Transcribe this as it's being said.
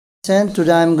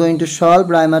Today I am going to solve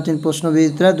Raimatin Prosno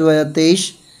Bichitra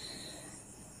 2023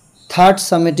 third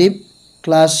summative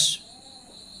class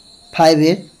 5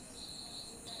 এর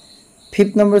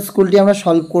 5th number স্কুলটি আমরা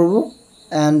solve করব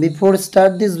and before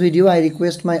start this video I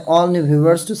request my all new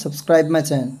viewers to subscribe my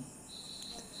channel।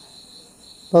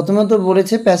 প্রথমত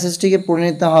বলেছে প্যাসেজটিকে পড়ে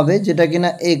নিতে হবে যেটা কিনা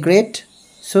a great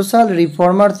social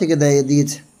reformer থেকে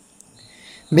দিয়েছে।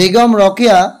 Begum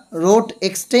Rokeya wrote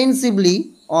extensively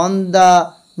on the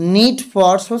need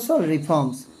for social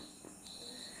reforms।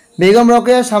 Begum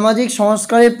Rokeya সামাজিক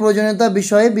সংস্কারের প্রয়োজনীয়তা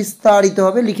বিষয়ে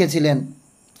বিস্তারিতভাবে লিখেছিলেন।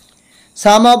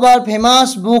 Some of her famous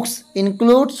books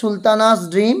include Sultana's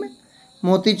Dream,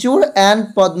 motichoor and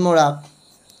Padmarag.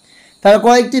 তার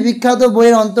কয়েকটি বিখ্যাত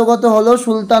বইয়ের অন্তর্গত হলো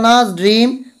Sultana's dream,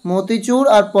 motichoor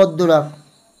R Padmarag.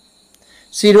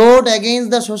 She wrote against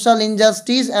the social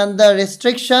injustice and the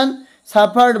restriction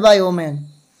suffered by women।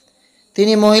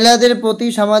 তিনি মহিলাদের প্রতি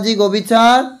সামাজিক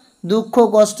অবিচার, দুঃখ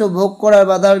কষ্ট ভোগ করার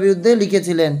বাধার বিরুদ্ধে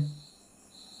লিখেছিলেন।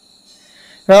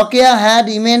 Rokeya had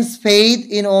immense faith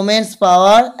in women's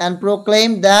power and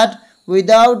proclaimed that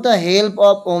without the help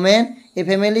of women a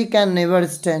family can never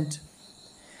stand।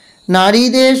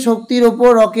 নারীদের শক্তির উপর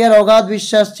রোকেয়ার অগাধ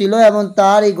বিশ্বাস ছিল এবং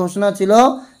তার এই ঘোষণা ছিল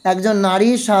একজন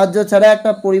নারীর সাহায্য ছাড়া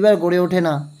একটা পরিবার গড়ে ওঠে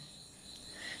না।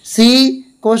 She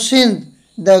questioned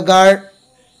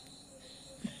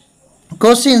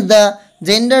the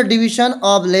gender division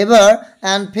of labor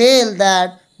and felt that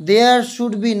there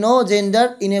should be no gender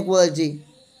inequality।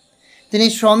 তিনি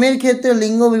শ্রমের ক্ষেত্রে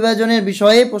লিঙ্গ বিভাজনের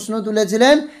বিষয়ে প্রশ্ন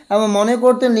তুলেছিলেন এবং মনে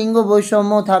করতেন লিঙ্গ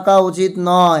বৈষম্য থাকা উচিত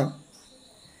নয়।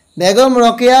 বেগম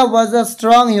রোকেয়া ওয়াজ আ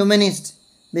স্ট্রং হিউম্যানিস্ট।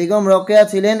 বেগম রোকেয়া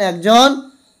ছিলেন একজন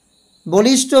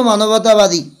বলিষ্ঠ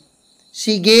মানবতাবাদী।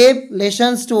 She gave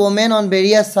lessons to women on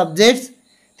various subjects।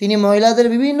 তিনি মহিলাদের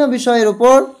বিভিন্ন বিষয়ের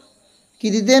উপর কি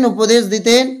দিতেন, উপদেশ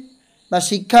দিতেন বা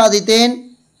শিক্ষা দিতেন।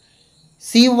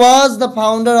 She was the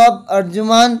founder of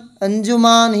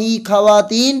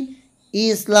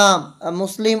Anjuman-e-Khawatin-e-Islam, a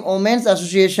Muslim women's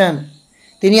association।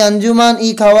 তিনি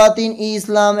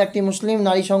আঞ্জুমান-ই-খাওয়াতিন-ই-ইসলাম একটি মুসলিম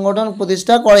নারী সংগঠন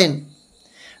প্রতিষ্ঠা করেন।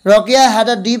 Rokeya had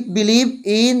a deep belief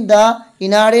in the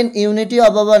inherent unity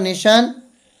of our nation।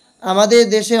 আমাদের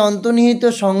দেশের অন্তর্নিহিত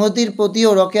সংহতির প্রতিও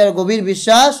রোকেয়ার গভীর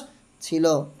বিশ্বাস ছিল।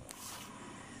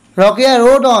 রোকেয়া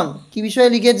wrote on কি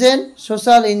বিষয়ে লিখেছেন,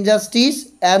 social injustice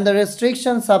and the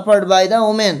restriction suffered by the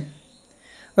women.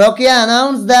 Rokeya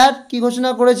announce that কি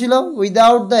ঘোষণা করেছিল,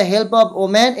 without the help of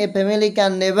women A family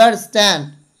can never stand.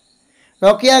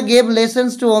 Rokeya gave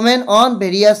lessons to women on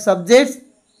various subjects.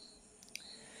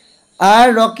 R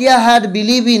Rokeya had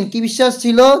believe in কি বিশ্বাস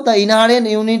ছিল, the inherent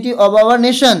unity of our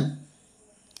nation.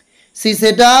 She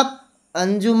said up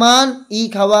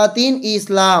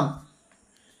আঞ্জুমান-ই-খাওয়াতিন-ই-ইসলাম।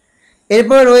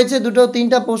 এরপরে রয়েছে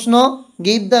তিনটা প্রশ্ন।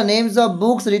 Give the names of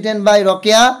books written by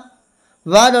Rokeya.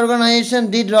 What organisation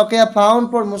did Rokeya found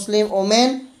for Muslim women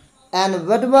and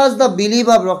what was the believe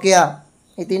of Rokeya.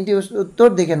 এই তিনটি উত্তর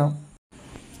দেখে নাও।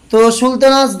 তো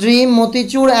Sultana's dream,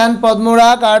 motichoor and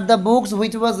Padmarag are the books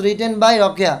which was written by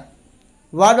Rokeya.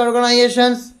 What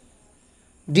organisations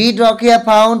did Rokeya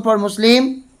found for Muslim?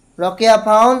 Rokeya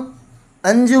found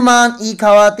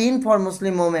Anjuman-e-Khawatin for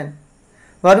Muslim women।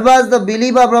 What was the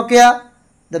belief of Rokeya?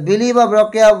 The belief of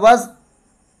Rokeya was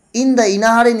in the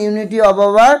inherent unity of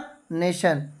our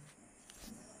nation।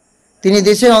 তিনি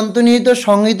দেশের অন্তর্নিহিত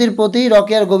সংহতির প্রতি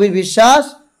রোকেয়ার গভীর বিশ্বাস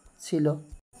ছিল।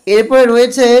 এরপরে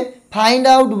রয়েছে find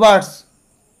out words.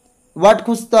 Word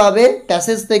খুঁজতে হবে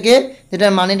প্যাসেজ থেকে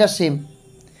যেটার মানেটা সেম।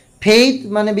 ফেইথ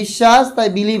মানে বিশ্বাস, তাই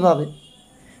বিলিভ হবে।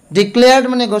 ডিক্লেয়ার্ড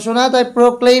মানে ঘোষণা, তাই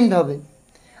প্রোক্লেইমড হবে।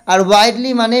 আর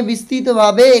ওয়াইডলি মানে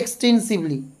বিস্তৃতভাবে,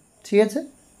 এক্সটেন্সিভলি। ঠিক আছে,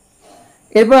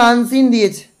 এরপর আনসিন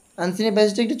দিয়েছে। আনসিনের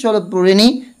প্যাসেজটা একটু চলো পড়ে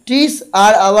নিই। ট্রিস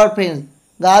আর আওয়ার ফ্রেন্ডস,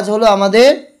 গাছ হলো আমাদের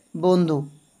বন্ধু।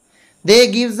 দে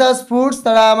গিভস আস ফ্রুটস,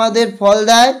 তারা আমাদের ফল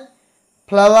দেয়।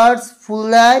 ফ্লাওয়ার্স, ফুল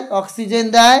দেয়। অক্সিজেন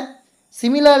দেয়।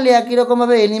 সিমিলারলি একই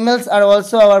রকমভাবে animals are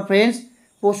also our friends,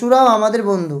 পশুরাও আমাদের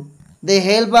বন্ধু। They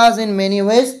help us in many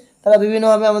ways, তারা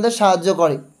বিভিন্নভাবে আমাদের সাহায্য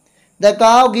করে। The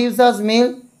cow gives us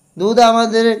milk,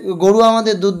 গরু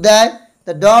আমাদের দুধ দেয়।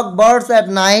 The dog birds at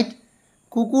night,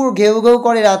 কুকুর ঘেউ ঘেউ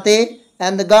করে রাতে।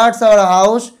 And the guards our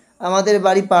house, আমাদের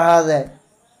বাড়ি পাহারা দেয়।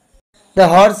 The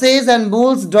horse's and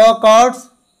bull's draw carts,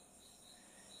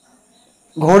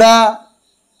 ঘোড়া,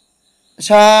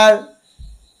 ষাঁড়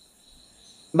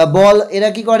বা বল এরা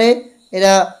কি করে,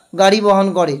 এরা গাড়ি বহন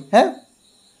করে। হ্যাঁ।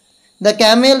 The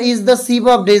Camel is the ship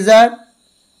of dessert,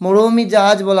 মরুভূমি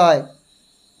জাহাজ বলা হয়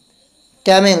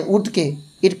ক্যামেল, উটকে।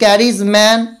 ইট ক্যারিজ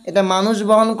ম্যান, এটা মানুষ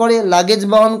বহন করে, লাগেজ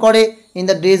বহন করে। ইন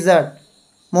দ্য ডেজার্ট,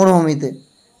 মরুভূমিতে।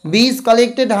 বিজ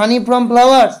কালেক্টেড হানি ফ্রম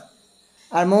ফ্লাওয়ার্স,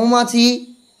 আর মৌমাছি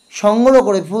সংগ্রহ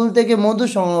করে, ফুল থেকে মধু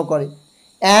সংগ্রহ করে।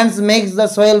 Ants makes the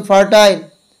soil fertile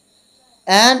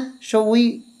and so we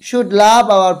should love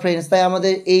our friends, তাই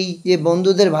আমাদের এই যে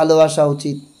বন্ধুদের ভালোবাসা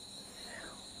উচিত।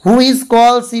 Who is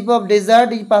call ship of dessert,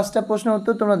 এই 5টা প্রশ্নের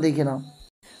উত্তর তোমরা দেখে নাও।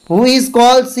 Who is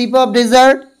call ship of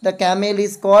dessert, the Camel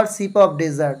is call ship of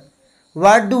dessert.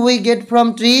 What do we get from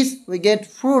trees, we get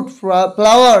fruit,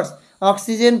 flowers,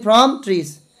 oxygen from trees.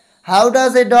 How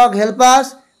does a dog help us,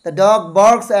 the dog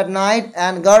barks at night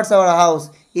and guards our house.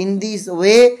 In this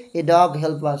way a dog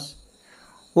helps us.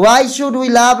 Why should we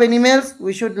love animals?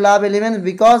 We should love animals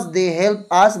because they help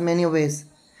us many ways.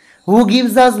 Who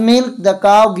gives us milk? The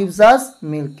cow gives us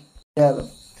milk.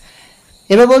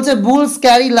 এবার বলছে bull's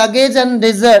carry luggage and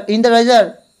dessert in the desert.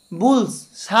 Bull's,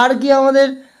 ষাঁড় কি আমাদের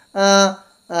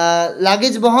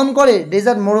luggage বহন করে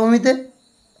dessert মরুভূমিতে?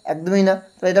 একদমই না,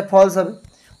 তো এটা ফলস হবে।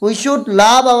 We should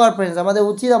love our friends, আমাদের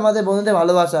উচিত আমাদের বন্ধুদের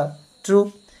ভালোবাসা। True.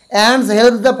 Ants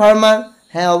help the farmer,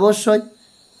 হ্যাঁ অবশ্যই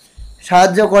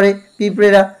সাহায্য করে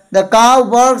পিঁপড়েরা। The cow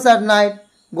barks at night,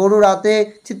 গরু রাতে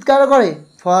চিৎকার করে।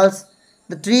 False.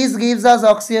 The trees gives us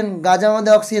oxygen, গাছ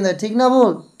আমাদের অক্সিজেন দেয়। ঠিক না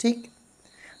ভুল? ঠিক।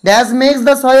 Dash makes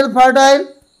the soil fertile,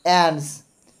 ants.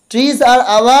 Trees are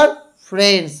our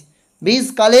friends. বিজ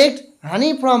collect honey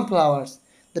from flowers.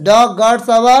 The dog guards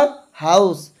our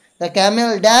house. The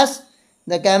Camel dash,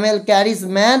 the Camel caries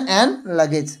man and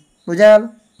luggage. বুঝা গেল?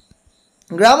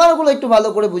 গ্রামারগুলো একটু ভালো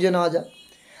করে বুঝে নেওয়া যাক।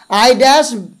 I dash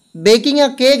baking a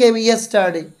cake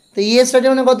yesterday, তো ইয়েস্টারডে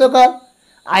মানে গতকাল।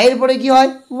 আয়ের পরে কি হয়?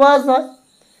 ওয়াজ হয়।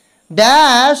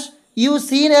 Dash you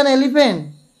seen an elephant,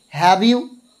 have you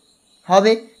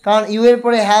হবে, কারণ ইউ এর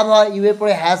পরে হ্যাভ হয়, ইউ এর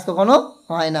পরে হ্যাজ কখনো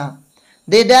হয় না।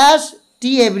 দে ড্যাশ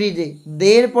টি এভরিডে,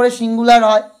 দে এর পরে সিঙ্গুলার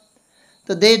হয়,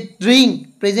 তো দে ড্রিঙ্ক,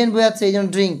 প্রেজেন্ট বোঝাচ্ছে এই জন্য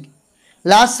ড্রিঙ্ক।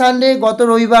 লাস্ট সানডে, গত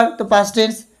রবিবার, তো past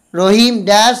tense. Rahim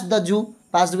dash the zoo,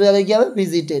 past বোঝালে কী হবে?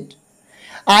 Visited.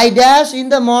 I dash in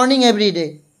the morning everyday,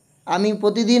 আমি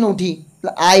প্রতিদিন উঠি।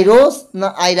 আই রোজ না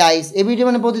আই রাইস, এভরিডে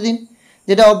মানে প্রতিদিন,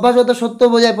 যেটা অভ্যাসগত সত্য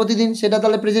বোঝায় প্রতিদিন, সেটা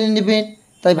তাহলে প্রেজেন্ট ইনডিফিনিট,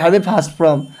 তাই ভার্বের ফার্স্ট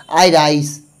ফর্ম আই রাইস।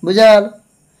 বুঝা গেল?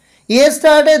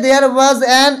 Yesterday there was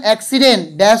an accident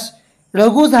dash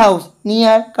রঘুজ house,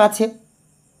 near, কাছে।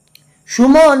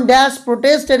 Suman dash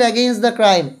protested against the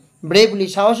crime, bravely,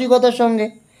 সাহসিকতার সঙ্গে।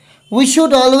 We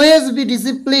should always be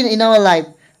discipline in our life,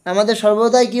 আমাদের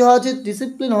সর্বদাই কী হওয়া উচিত?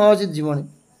 ডিসিপ্লিন হওয়া উচিত জীবনে।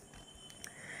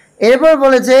 এরপর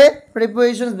বলেছে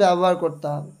প্রিপোজিশনস ব্যবহার করতে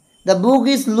হবে। The book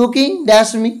is looking dash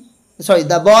me, sorry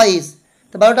the boy is,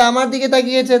 তো বারোটা আমার দিকে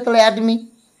তাকিয়েছে, তাহলে at me.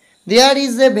 There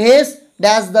is a ভেস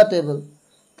dash the table,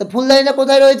 তো ফুলদানিটা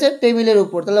কোথায় রয়েছে? টেবিলের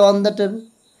উপর, তাহলে on the table.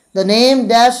 The name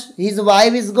dash his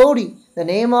wife is Gauri, the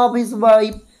name of his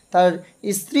wife, তার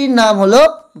স্ত্রীর নাম হলো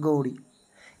গৌরী।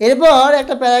 এরপর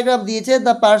একটা প্যারাগ্রাফ দিয়েছে,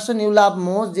 the person you love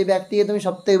most, যে ব্যক্তিকে তুমি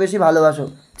সবথেকে বেশি ভালোবাসো।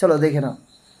 চলো দেখে নাও।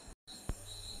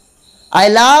 I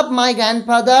love my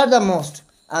grandfather the most,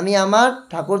 আমি আমার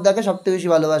ঠাকুরদাকে সবথেকে বেশি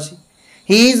ভালোবাসি।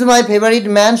 He is my favourite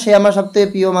man, সে আমার সবথেকে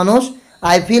প্রিয় মানুষ।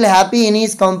 I feel happy in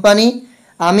his company,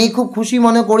 আমি খুব খুশি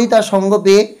মনে করি তার সঙ্গ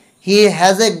পেয়ে। He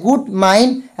has a good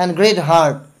mind and great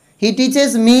heart. He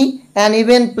teaches me and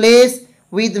even place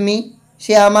with me,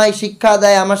 সে আমায় শিক্ষা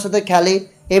দেয়, আমার সাথে খেলে।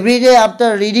 Everyday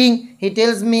after reading he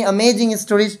tells me amazing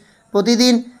stories,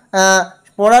 প্রতিদিন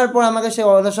পড়ার পর আমাকে সে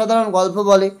অসাধারণ গল্প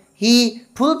বলে। হি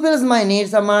ফুলফিলস মাই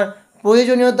নিডস, আমার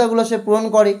প্রয়োজনীয়তাগুলো সে পূরণ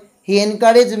করে। হি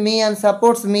encourage me and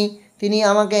supports me, তিনি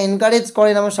আমাকে এনকারেজ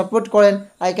করেন, আমাকে সাপোর্ট করেন।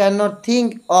 I can not think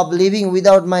of living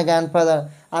without my grandfather,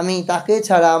 আমি তাকে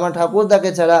ছাড়া, আমার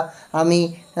ঠাকুরদাকে ছাড়া আমি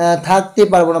থাকতে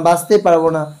পারবো না, বাঁচতে পারবো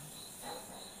না।